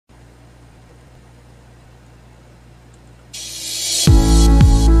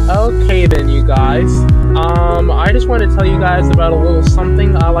Okay then, you guys. I just want to tell you guys about a little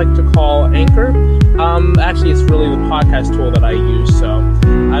something I like to call Anchor. Actually, it's really the podcast tool that I use, so,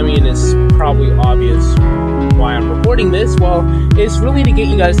 I mean, it's probably obvious why I'm recording this. Well, it's really to get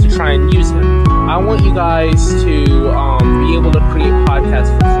you guys to try and use it. I want you guys to be able to create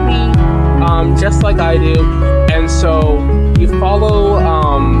podcasts for free, just like I do. And so you follow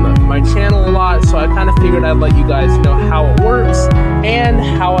my channel a lot, so I kind of figured I'd let you guys know how it works and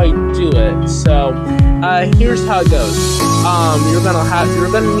how I do it. So here's how it goes. You're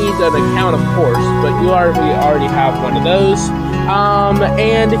gonna need an account, of course, but you already have one of those.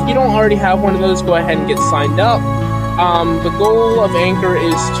 And if you don't already have one of those, go ahead and get signed up. The goal of Anchor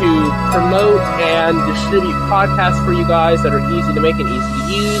is to promote and distribute podcasts for you guys that are easy to make and easy to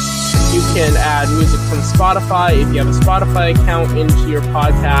use. You can add music from Spotify if you have a Spotify account into your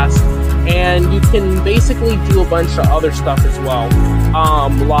podcast, and you can basically do a bunch of other stuff as well,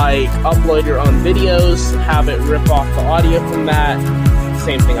 like upload your own videos, have it rip off the audio from that,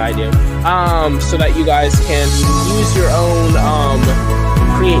 same thing I do, so that you guys can use your own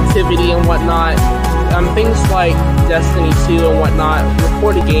creativity and whatnot. Things like Destiny 2 and whatnot,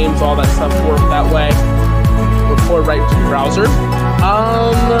 recorded games, all that stuff work that way. Record right to the browser.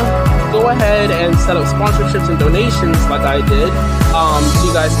 Go ahead and set up sponsorships and donations like I did, so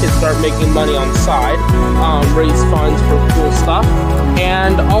you guys can start making money on the side, raise funds for cool stuff.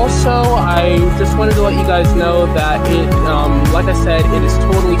 And also, I just wanted to let you guys know that it, like I said, it is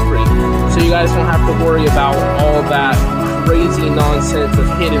totally free, so you guys don't have to worry about all that crazy nonsense of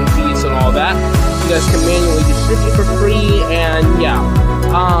hidden fees and all that. You guys can manually distribute for free, and yeah,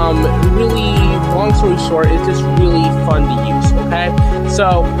 really, long story short, it's just really fun to use, okay?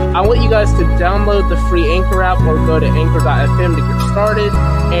 So, I want you guys to download the free Anchor app or go to anchor.fm to get started,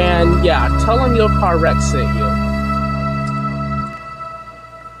 and yeah, tell them Your Car Wreck sent you.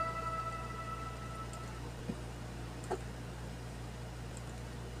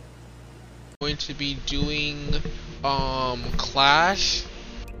 Going to be doing Clash,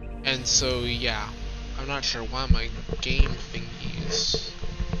 and so yeah, I'm not sure why my game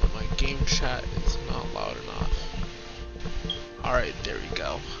my game chat is not loud enough. Alright, there we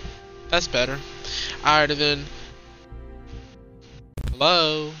go. That's better. Alright then.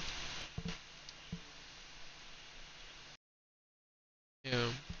 Hello?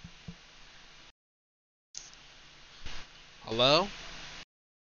 Yeah. Hello?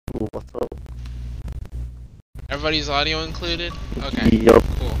 What's up? Everybody's audio included? Okay. Yup.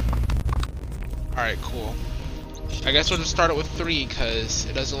 Cool. Alright, cool. I guess we'll just start it with 3, because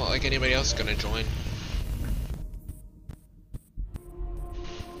it doesn't look like anybody else is gonna join.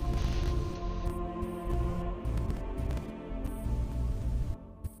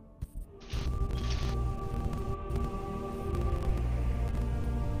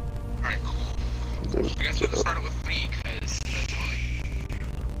 Alright, cool. I guess we'll just start it with 3, because that's fine.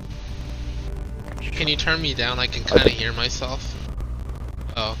 Can you turn me down? I can kind of hear myself.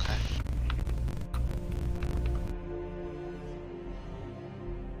 Oh, okay.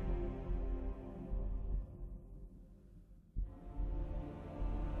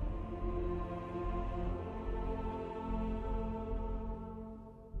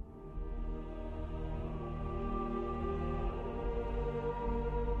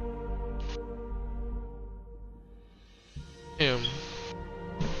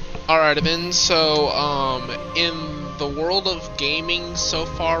 Alright then, so in the world of gaming so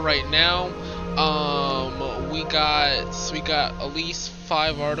far right now, we got at least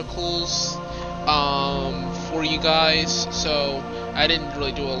 5 articles for you guys. So I didn't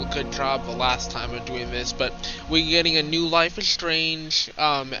really do a good job the last time of doing this, but we're getting a new Life is Strange.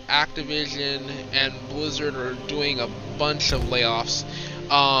 Activision and Blizzard are doing a bunch of layoffs.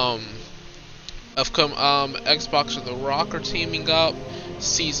 Xbox and The Rock are teaming up.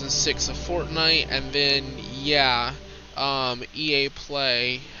 Season 6 of Fortnite, and then yeah, EA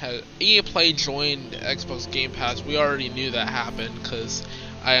Play joined Xbox Game Pass. We already knew that happened because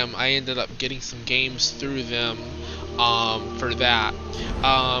I ended up getting some games through them for that.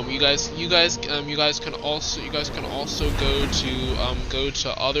 You guys can also go to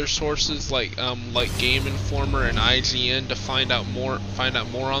other sources like Game Informer and IGN to find out more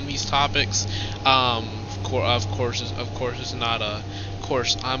on these topics. Of course, it's not a. Of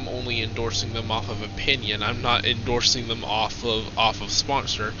course, I'm only endorsing them off of opinion. I'm not endorsing them off of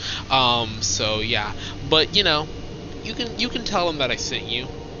sponsor. So yeah, but you know, you can tell them that I sent you.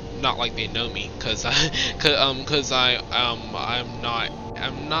 Not like they know me, I'm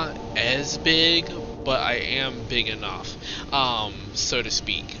not as big, but I am big enough, so to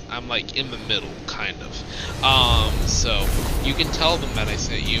speak. I'm like in the middle, kind of. So you can tell them that I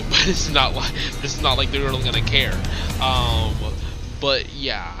sent you, but it's not like they're really gonna care. But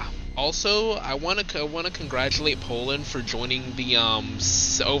yeah. Also, I want to congratulate Poland for joining the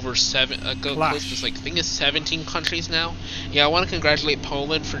close to like I think it's 17 countries now. Yeah, I want to congratulate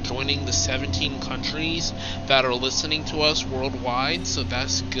Poland for joining the 17 countries that are listening to us worldwide. So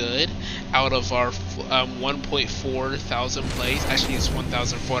that's good. Out of our 1.4 thousand plays, actually it's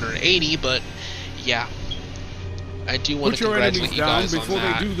 1,480, but yeah. I do want to congratulate you guys on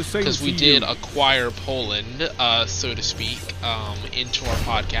that, because we did acquire Poland, so to speak, into our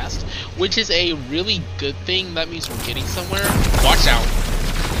podcast, which is a really good thing. That means we're getting somewhere. Watch out.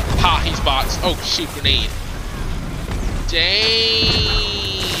 Ha, he's bots. Oh, shoot, grenade. Dang.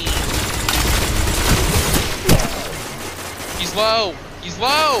 He's low. He's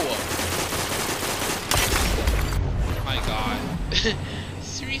low. Oh my god.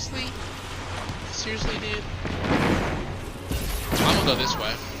 Seriously? Seriously, dude? I'm gonna go this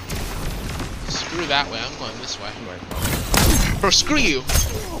way. Screw that way, I'm going this way. Bro, screw you!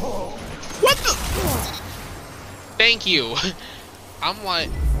 What the? Thank you! I'm like,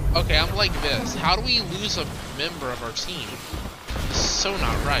 okay, I'm like this. How do we lose a member of our team? This is so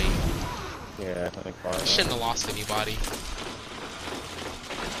not right. Yeah, I think I shouldn't have lost anybody.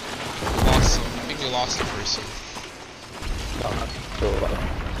 Lost some. I think we lost a person.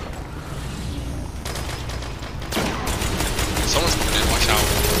 Someone's coming in, watch out.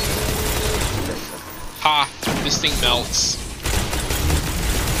 Ha! This thing melts.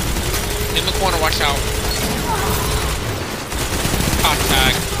 In the corner, watch out. Hot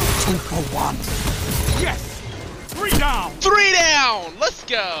tag. 2 for 1. Yes! 3 down! 3 down! Let's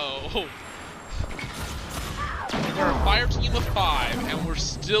go! We're a fire team of 5, and we're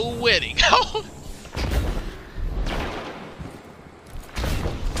still winning.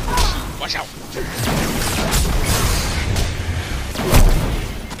 Watch out.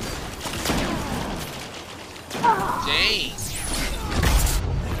 Dang.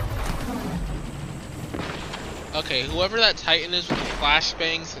 Okay, whoever that Titan is with the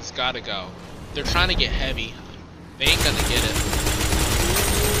flashbangs has gotta go. They're trying to get heavy. They ain't gonna get it.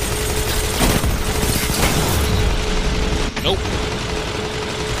 Nope.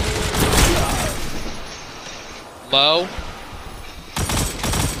 Low.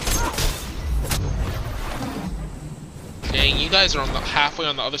 Dang, you guys are on halfway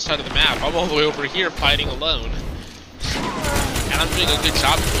on the other side of the map. I'm all the way over here fighting alone. And I'm doing a good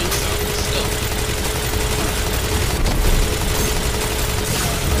job of doing so, still.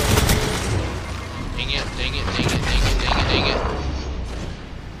 Dang it, dang it, dang it, dang it, dang it, dang it.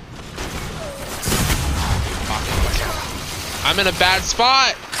 Pocket, watch out. I'm in a bad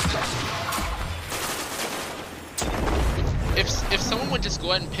spot! If someone would just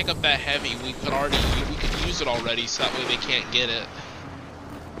go ahead and pick up that heavy, we could use it already, so that way they can't get it.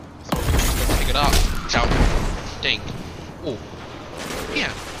 So we're just gonna pick it up. Watch out. Dang. Ooh.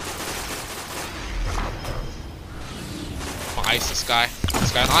 Yeah. I'm gonna ice this guy.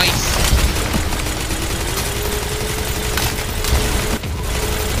 This guy on ice.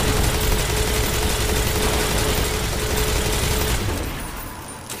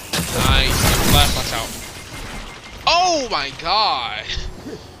 Nice. Left, watch out. Oh my god!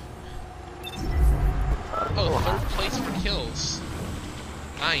 Oh, 3rd place for kills.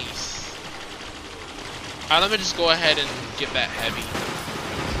 Nice. Alright, let me just go ahead and get that heavy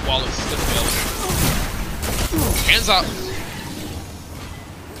while it's still available. Hands up!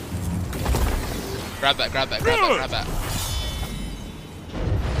 Grab that, grab that, grab that, grab that.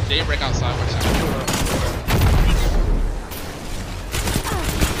 Daybreak outside, watch out.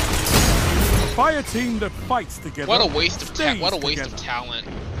 Fire team that fights together. What a waste of talent.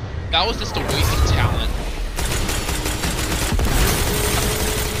 That was just a waste of talent.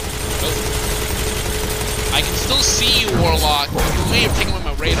 Oh. I can still see you, Warlock. You may have taken away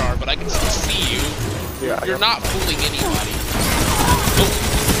my radar, but I can still see you. Yeah, you're not fooling anybody. Oh.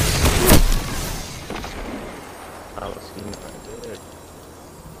 I was seeing what I did.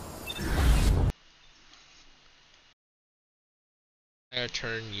 I gotta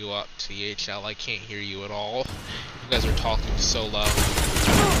turn you up, THL. I can't hear you at all. You guys are talking so low.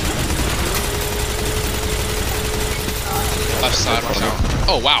 Left side, watch out.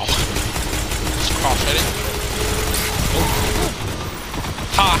 Oh, wow. Just cross-headed. Oh.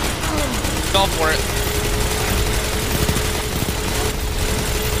 Ha! Fell for it.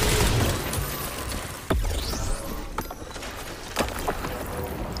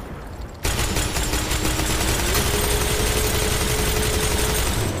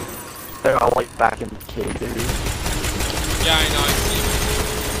 They're all like back in the cave, dude. Yeah, I know, I see them.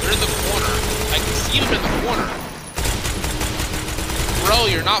 They're in the corner. I can see them in the corner. Bro,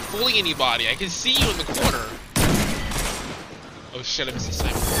 you're not fooling anybody. I can see you in the corner. Oh shit, I missed the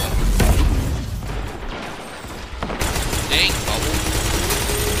sniper bullet. Dang, Bubble.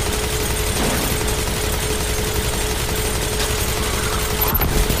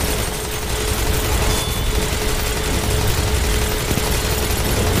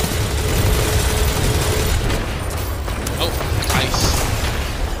 Oh, nice.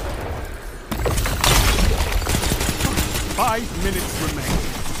 5 minutes remain.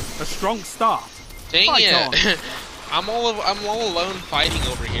 A strong start. Dang Fight it! on. I'm all alone fighting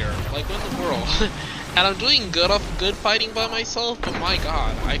over here. Like, what in the world? And I'm doing good fighting by myself, but my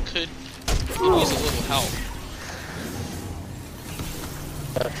god, I could use a little help.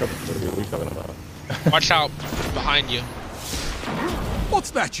 What are you talking about? Watch out behind you.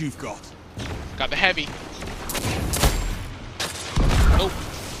 What's that you've got? Got the heavy. Oh.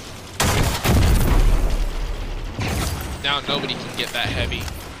 Now nobody can get that heavy.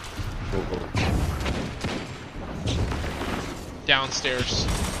 Downstairs.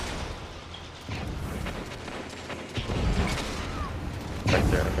 Right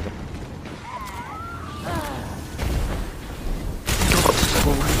there.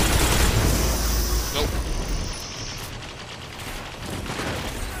 Nope.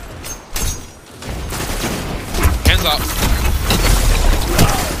 Hands up.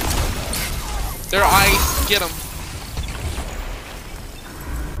 They're ice. Get them.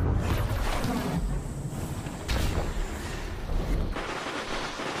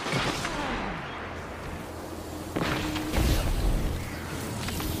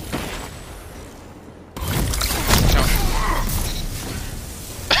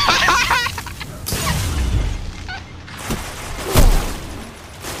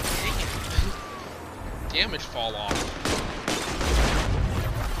 Damage fall off.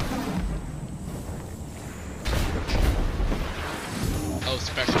 Oh,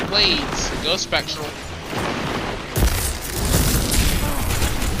 spectral blades. Go spectral.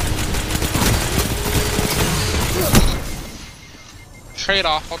 Trade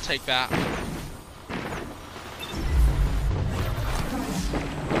off, I'll take that.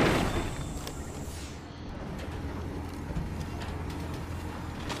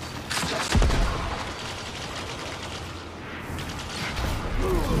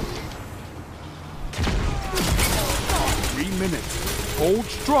 Hold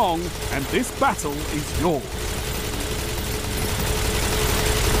strong, and this battle is yours.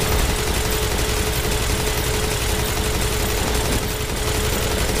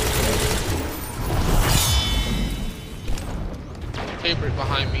 Favorite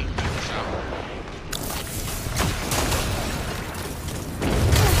behind me.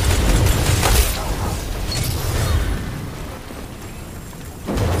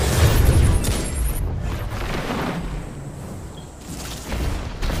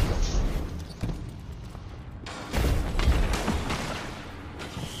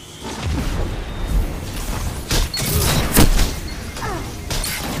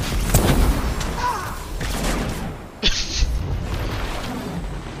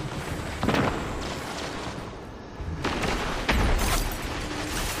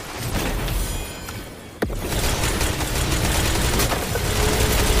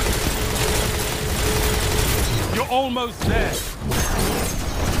 Almost there.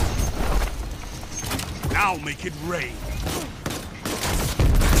 Now make it rain.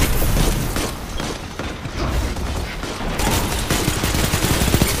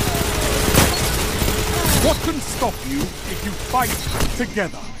 What can stop you if you fight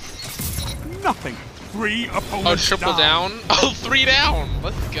together? Nothing. 3 opponents. Oh, triple down? Oh, 3 down.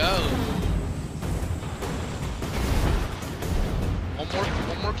 Let's go.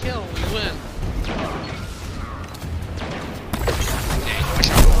 One more kill. We win.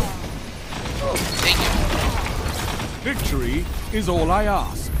 Thank you. Victory is all I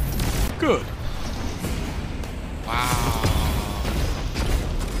ask. Good. Wow.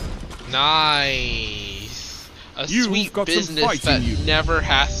 Nice. A sweet business that never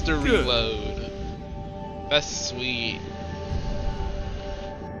has to reload. That's sweet.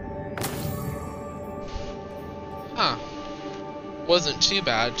 Huh. Wasn't too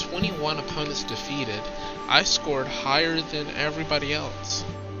bad. 21 opponents defeated. I scored higher than everybody else.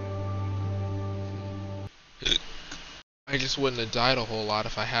 I just wouldn't have died a whole lot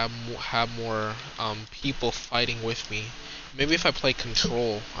if I had more people fighting with me. Maybe if I play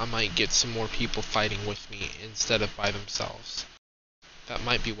Control, I might get some more people fighting with me instead of by themselves. That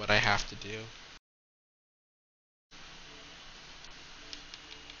might be what I have to do.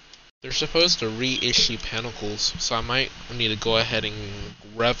 They're supposed to reissue Pentacles, so I might need to go ahead and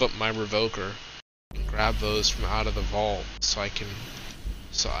rev up my Revoker and grab those from out of the vault so I can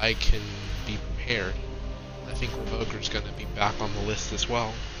be prepared. I think Revoker's gonna be back on the list as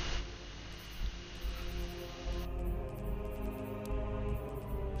well.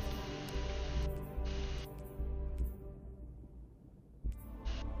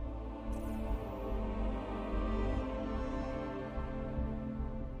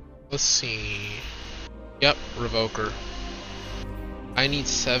 Let's see. Yep, Revoker. I need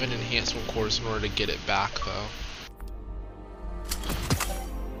 7 enhancement cores in order to get it back, though.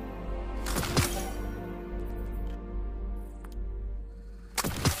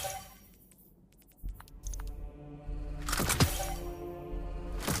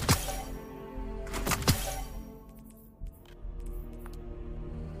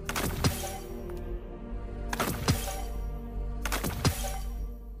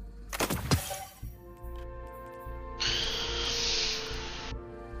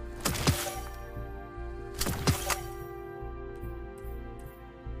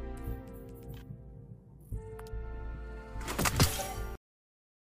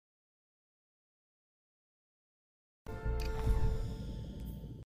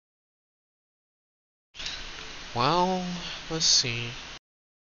 Well, let's see.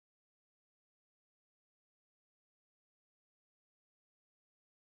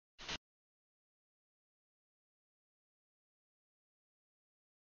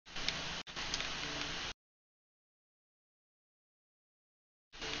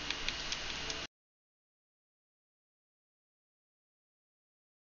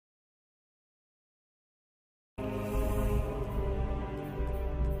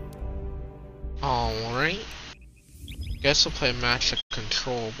 Alright. Guess we'll play a match of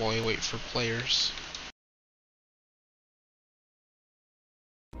control while we wait for players.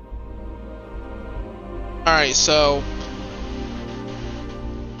 Alright, so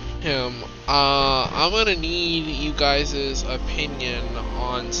I'm gonna need you guys' opinion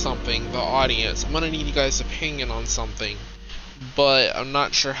on something, the audience. I'm gonna need you guys' opinion on something, but I'm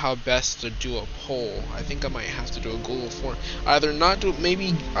not sure how best to do a poll. I think I might have to do a Google form. Either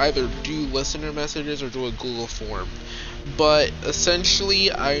do listener messages or do a Google form. But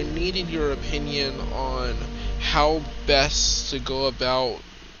essentially, I needed your opinion on how best to go about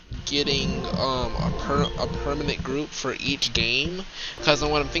getting a permanent group for each game, because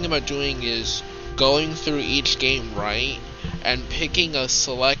what I'm thinking about doing is going through each game, right, and picking a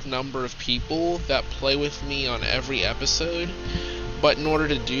select number of people that play with me on every episode. But in order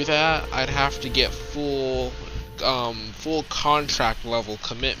to do that, I'd have to get full contract level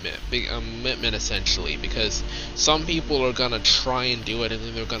commitment essentially, because some people are gonna try and do it and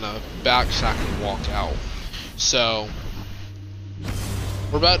then they're gonna backtrack and walk out. So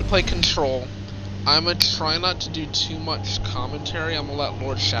we're about to play Control. I'm gonna try not to do too much commentary. I'm gonna let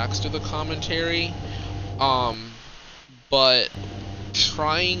Lord Shax do the commentary, but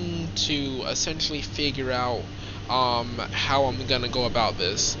trying to essentially figure out how I'm gonna go about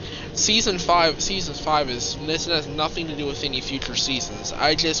this. Season 5 this has nothing to do with any future seasons.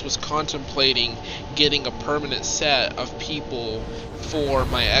 I just was contemplating getting a permanent set of people for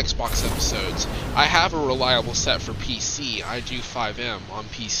my Xbox episodes. I have a reliable set for PC. I do 5M on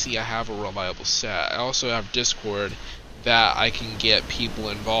PC. I have a reliable set. I also have Discord that I can get people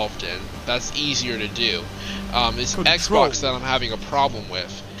involved in. That's easier to do. It's Xbox that I'm having a problem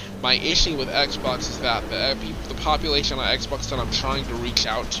with. My issue with Xbox is that the population on Xbox that I'm trying to reach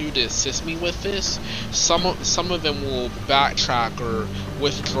out to assist me with this, some of them will backtrack or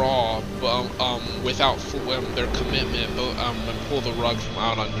withdraw without their commitment, and pull the rug from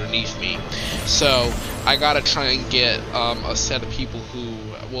out underneath me. So I gotta try and get a set of people who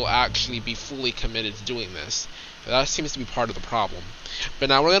will actually be fully committed to doing this. That seems to be part of the problem. But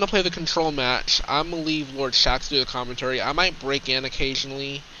now we're gonna play the Control match. I'm gonna leave Lord Shax to do the commentary. I might break in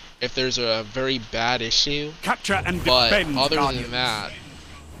occasionally if there's a very bad issue, Capture and but defend, other Guardians. than that,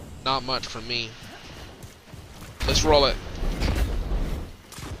 not much from me. Let's roll it.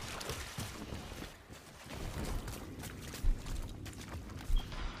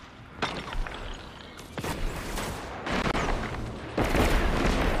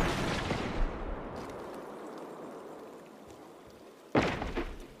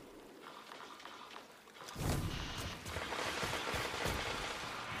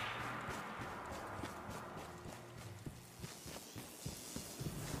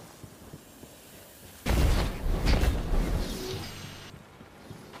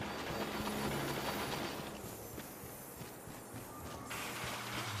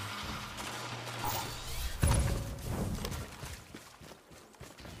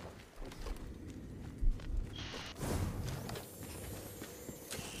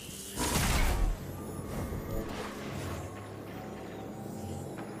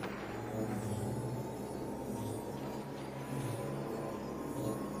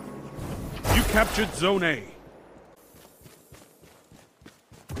 captured Zone A.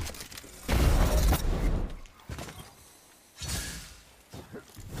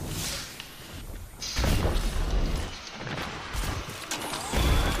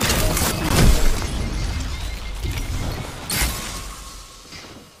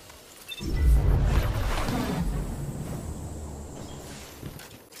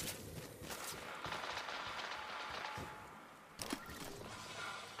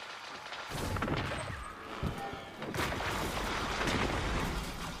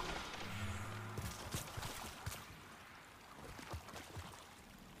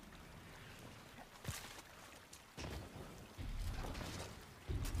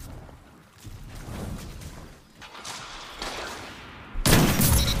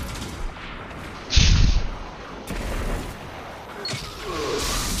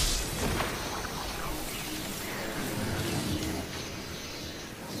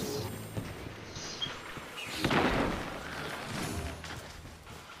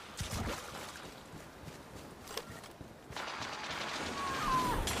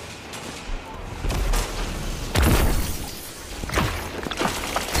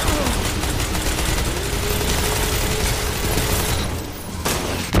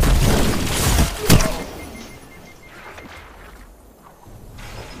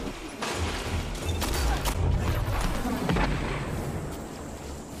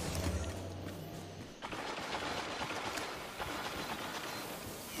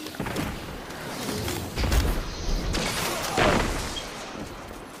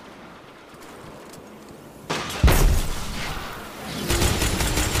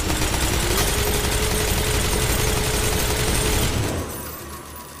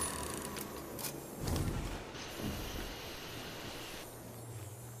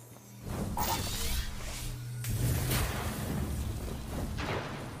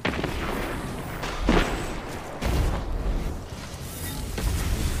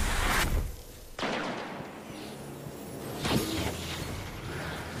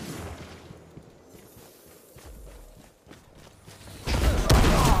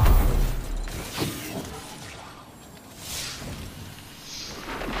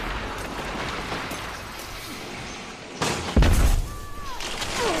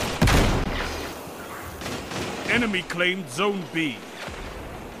 Enemy claimed Zone B.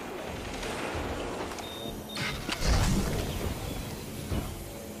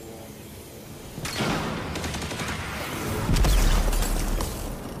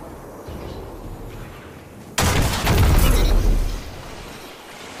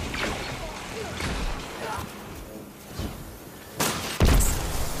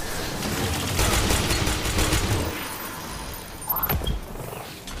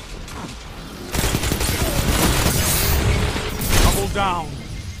 Down.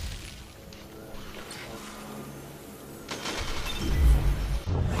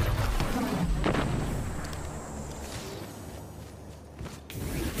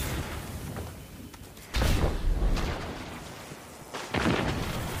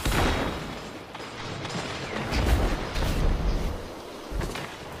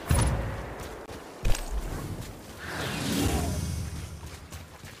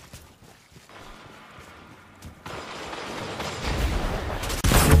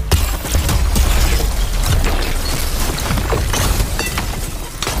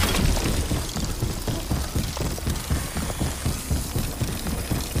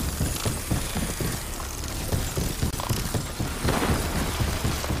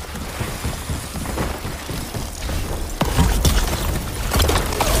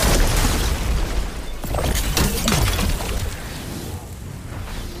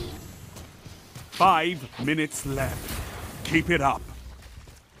 Five minutes left. Keep it up.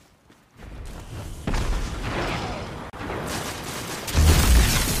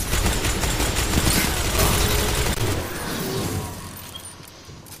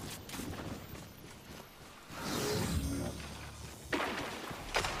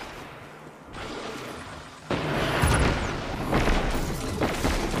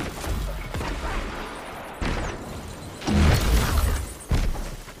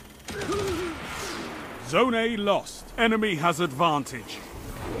 Zone A lost. Enemy has advantage.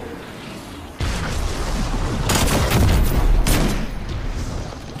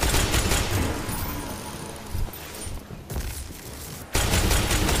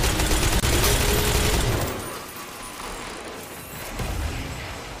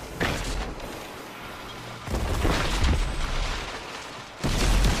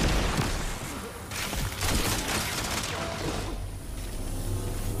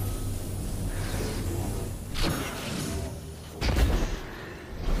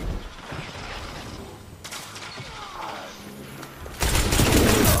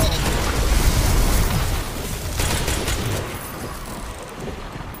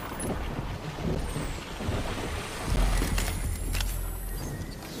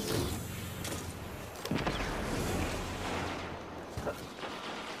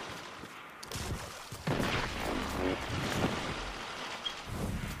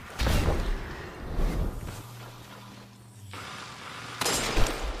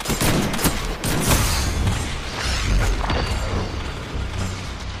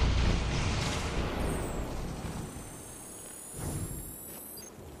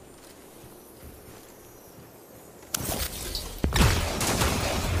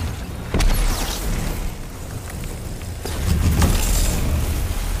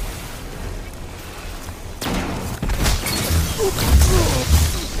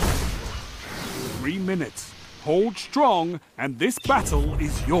 minutes. Hold strong, and this battle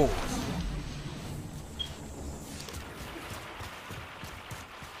is yours.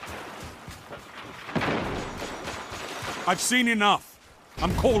 I've seen enough.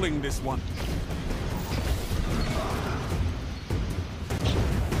 I'm calling this one.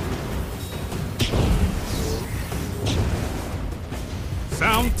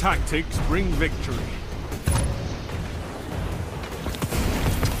 Sound tactics bring victory.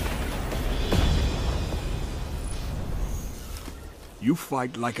 You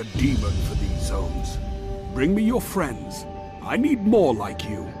fight like a demon for these zones. Bring me your friends. I need more like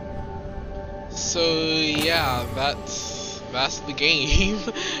you. So yeah, that's the game.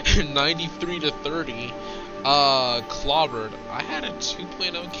 93 to 30. Clobbered. I had a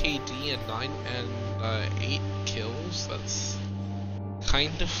 2.0 KD and 8 kills. That's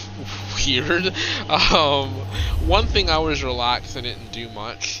kind of weird. One thing, I was relaxed and didn't do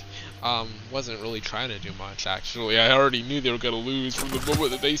much. Wasn't really trying to do much, actually. I already knew they were gonna lose from the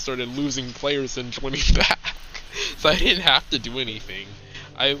moment that they started losing players and joining back. So I didn't have to do anything.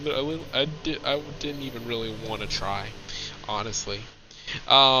 I didn't even really want to try, honestly.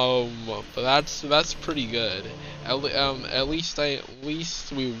 But that's pretty good. At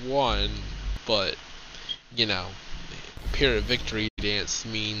least we won. But you know, period victory dance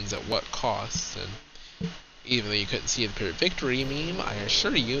means at what cost? And even though you couldn't see the period victory meme, I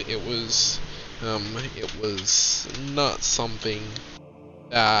assure you it was not something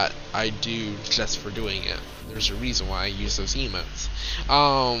that I do just for doing it. There's a reason why I use those emotes.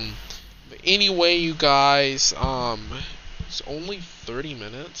 But anyway, you guys, it's only 30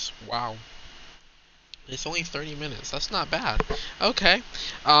 minutes. Wow. It's only 30 minutes. That's not bad. Okay.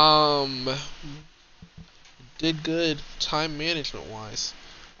 Did good time management wise.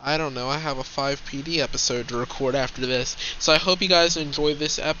 I don't know, I have a 5 PD episode to record after this, so I hope you guys enjoyed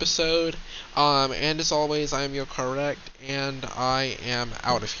this episode, and as always, I am your correct, and I am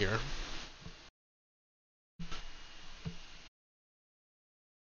out of here.